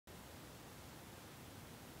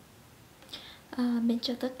Mình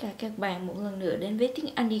chào tất cả các bạn một lần nữa đến với tiếng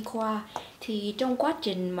Anh đi Khoa. Thì trong quá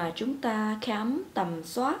trình mà chúng ta khám tầm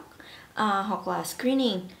soát hoặc là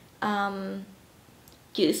screening,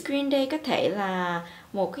 chữ screen đây có thể là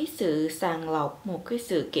một cái sự sàng lọc, một cái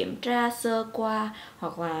sự kiểm tra sơ qua,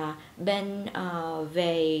 hoặc là bên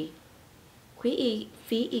về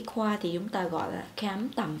phí y khoa thì chúng ta gọi là khám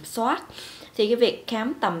tầm soát. Thì cái việc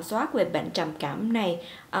khám tầm soát về bệnh trầm cảm này,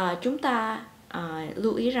 chúng ta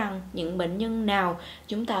lưu ý rằng những bệnh nhân nào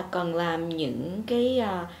chúng ta cần làm những cái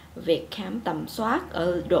việc khám tầm soát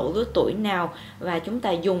ở độ lứa tuổi nào, và chúng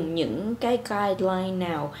ta dùng những cái guideline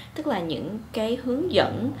nào, tức là những cái hướng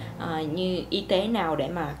dẫn như y tế nào để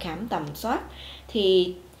mà khám tầm soát.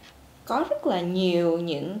 Thì có rất là nhiều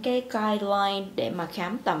những cái guideline để mà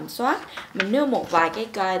khám tầm soát. Mình nêu một vài cái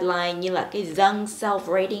guideline như là cái Young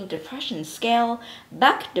Self-Rating Depression Scale,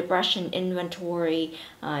 Beck Depression Inventory,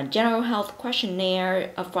 General Health Questionnaire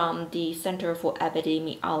from the Center for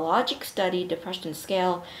Epidemiologic Study Depression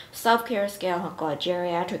Scale, Self-Care Scale hoặc là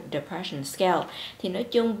Geriatric Depression Scale. Thì nói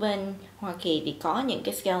chung bên Hoa Kỳ thì có những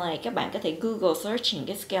cái scale này, các bạn có thể Google search những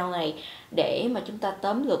cái scale này để mà chúng ta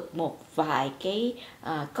tóm lược một vài cái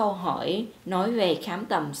câu hỏi nói về khám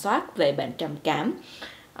tầm soát về bệnh trầm cảm.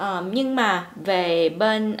 Nhưng mà về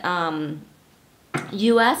bên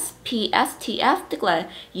USPSTF, tức là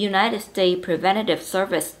United States Preventative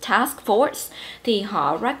Service Task Force, thì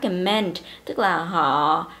họ recommend, tức là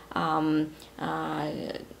họ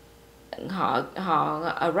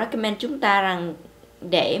recommend chúng ta rằng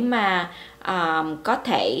để mà có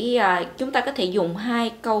thể chúng ta có thể dùng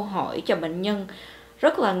 2 câu hỏi cho bệnh nhân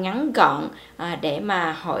rất là ngắn gọn để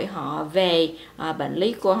mà hỏi họ về bệnh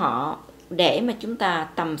lý của họ, để mà chúng ta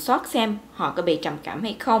tầm soát xem họ có bị trầm cảm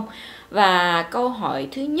hay không. Và câu hỏi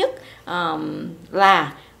thứ nhất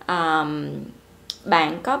là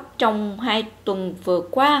bạn có trong 2 tuần vừa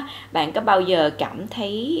qua, bạn có bao giờ cảm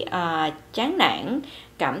thấy chán nản,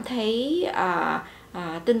 cảm thấy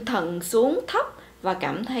tinh thần xuống thấp và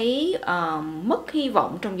cảm thấy mất hy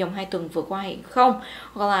vọng trong vòng 2 tuần vừa qua hay không?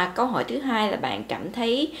 Hoặc là câu hỏi thứ hai là bạn cảm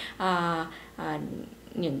thấy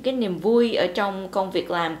những cái niềm vui ở trong công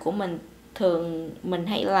việc làm của mình, thường mình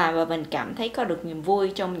hay làm và mình cảm thấy có được niềm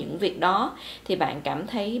vui trong những việc đó, thì bạn cảm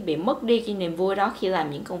thấy bị mất đi cái niềm vui đó khi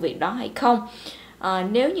làm những công việc đó hay không?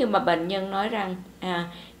 Nếu như mà bệnh nhân nói rằng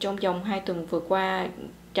trong vòng 2 tuần vừa qua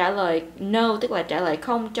trả lời no, tức là trả lời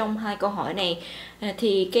không trong 2 câu hỏi này,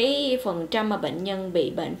 thì cái phần trăm mà bệnh nhân bị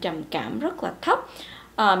bệnh trầm cảm rất là thấp.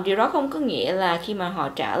 Điều đó không có nghĩa là khi mà họ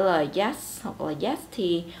trả lời yes hoặc là yes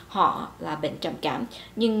thì họ là bệnh trầm cảm,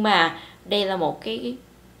 nhưng mà đây là một cái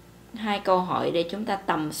 2 câu hỏi để chúng ta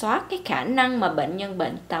tầm soát cái khả năng mà bệnh nhân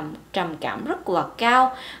bệnh trầm cảm rất là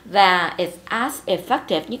cao, và it's as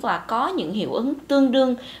effective, nhất là có những hiệu ứng tương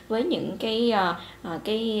đương với những cái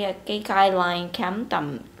guideline khám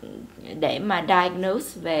tầm để mà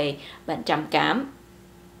diagnose về bệnh trầm cảm.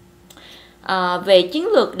 Về chiến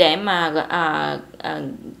lược để mà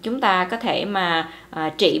chúng ta có thể mà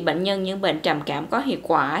trị bệnh nhân những bệnh trầm cảm có hiệu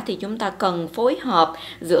quả, thì chúng ta cần phối hợp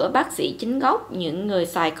giữa bác sĩ chính gốc, những người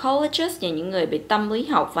psychologist và những người về tâm lý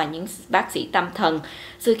học, và những bác sĩ tâm thần.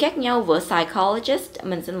 Sự khác nhau với psychologist,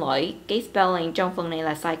 mình xin lỗi cái spelling trong phần này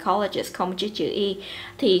là psychologist không chữ y,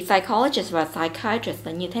 thì psychologist và psychiatrist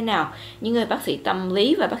là như thế nào, những người bác sĩ tâm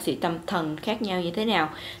lý và bác sĩ tâm thần khác nhau như thế nào.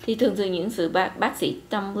 Thì thường những sự bác sĩ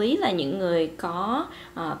tâm lý là những người có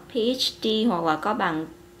PhD hoặc là có bằng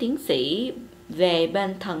tiến sĩ về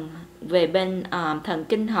bên thần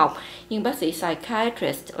kinh học, nhưng bác sĩ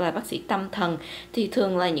psychiatrist là bác sĩ tâm thần thì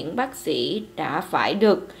thường là những bác sĩ đã phải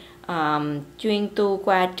được chuyên tu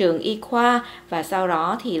qua trường y khoa, và sau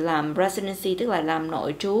đó thì làm residency, tức là làm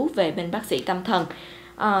nội trú về bên bác sĩ tâm thần.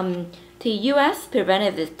 Thì US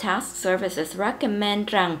Preventive Task Services recommend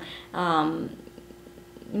rằng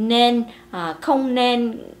không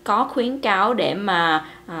nên có khuyến cáo để mà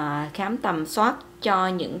khám tầm soát cho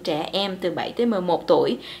những trẻ em từ 7 tới 11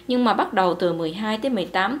 tuổi, nhưng mà bắt đầu từ 12 tới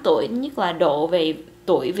 18 tuổi, nhất là độ về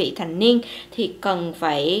tuổi vị thành niên, thì cần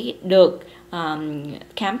phải được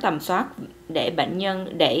khám tầm soát để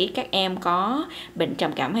các em có bệnh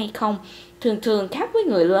trầm cảm hay không. Thường khác với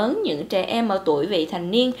người lớn, những trẻ em ở tuổi vị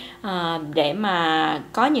thành niên để mà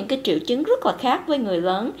có những cái triệu chứng rất là khác với người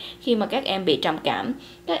lớn. Khi mà các em bị trầm cảm,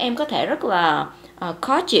 các em có thể rất là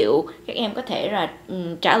khó chịu, các em có thể là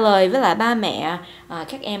trả lời với lại ba mẹ,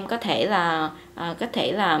 các em có thể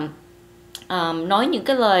là nói những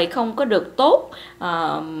cái lời không có được tốt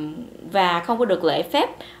và không có được lễ phép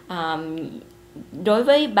đối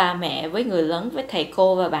với ba mẹ, với người lớn, với thầy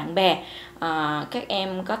cô và bạn bè. Các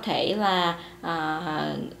em có thể là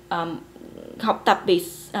học tập bị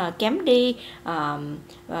kém đi,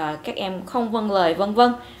 các em không vâng lời, vân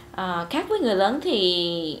vân. Khác với người lớn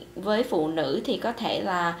thì với phụ nữ thì có thể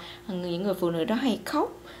là những người phụ nữ đó hay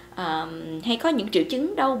khóc, hay có những triệu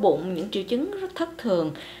chứng đau bụng, những triệu chứng rất thất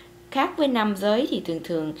thường. Khác với nam giới thì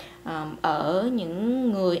thường ở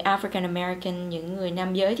những người African American, những người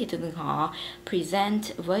nam giới thì thường họ present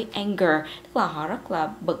với anger, tức là họ rất là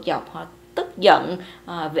bực dọc, họ tức giận,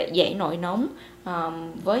 dễ nổi nóng.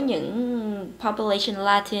 Với những population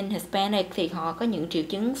Latin, Hispanic thì họ có những triệu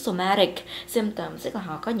chứng somatic symptoms, tức là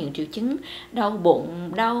họ có những triệu chứng đau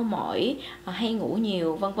bụng, đau mỏi, hay ngủ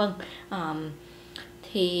nhiều, vân vân.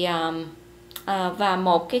 Và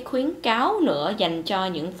một cái khuyến cáo nữa dành cho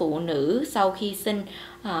những phụ nữ sau khi sinh,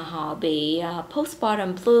 họ bị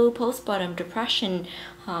postpartum flu, postpartum depression,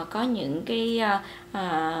 họ có những cái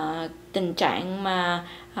tình trạng mà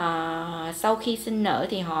sau khi sinh nở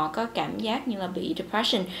thì họ có cảm giác như là bị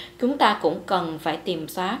depression. Chúng ta cũng cần phải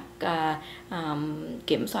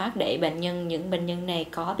kiểm soát để những bệnh nhân này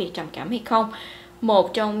có bị trầm cảm hay không.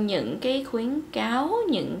 Một trong những cái khuyến cáo,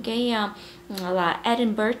 những cái là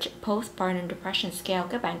Edinburgh Postpartum Depression Scale.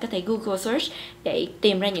 Các bạn có thể Google search để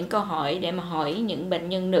tìm ra những câu hỏi để mà hỏi những bệnh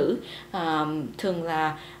nhân nữ. Thường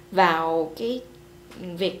là vào cái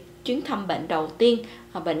việc chuyến thăm bệnh đầu tiên,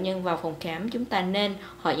 bệnh nhân vào phòng khám, chúng ta nên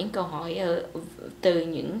hỏi những câu hỏi từ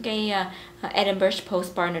những cái Edinburgh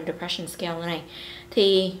Postpartum Depression Scale này.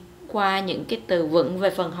 Thì qua những cái từ vựng về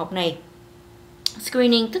phần học này,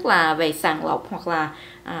 screening tức là về sàng lọc hoặc là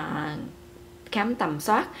khám tầm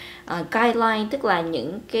soát, guideline tức là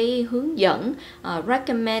những cái hướng dẫn,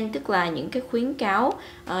 recommend tức là những cái khuyến cáo,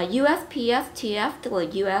 USPSTF tức là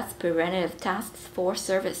US Preventive Task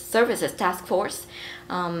Force Services Task Force.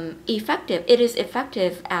 Effective, it is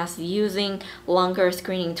effective as using longer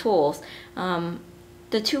screening tools.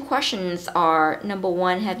 The two questions are, number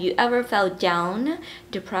one, have you ever felt down,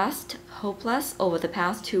 depressed, hopeless over the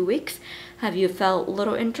past 2 weeks? Have you felt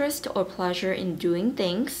little interest or pleasure in doing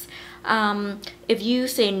things? If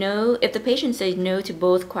the patient says no to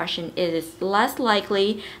both questions, it is less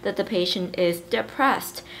likely that the patient is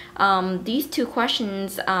depressed. These two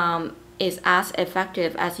questions is as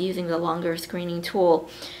effective as using the longer screening tool.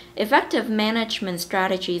 Effective management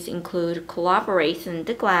strategies include collaboration,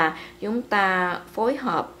 tức là chúng ta phối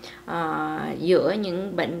hợp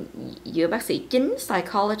giữa bác sĩ chính,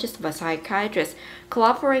 psychologist và psychiatrist.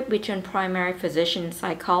 Collaborate between primary physician,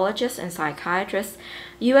 psychologist and psychiatrist.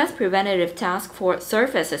 US Preventive Task Force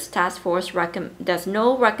Services Task Force does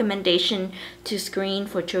no recommendation to screen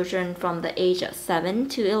for children from the age of 7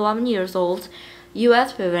 to 11 years old.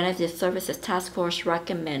 U.S. Preventive Services Task Force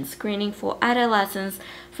recommends screening for adolescents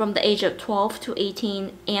from the age of 12 to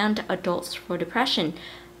 18 and adults for depression.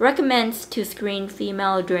 Recommends to screen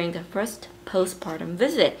female during the first postpartum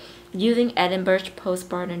visit using Edinburgh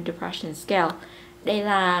Postpartum Depression Scale. Đây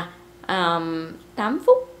là 8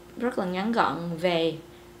 phút rất là ngắn gọn về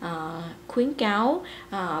khuyến cáo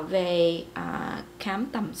về khám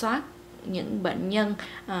tầm soát những bệnh nhân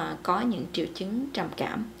có những triệu chứng trầm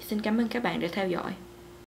cảm. Xin cảm ơn các bạn đã theo dõi.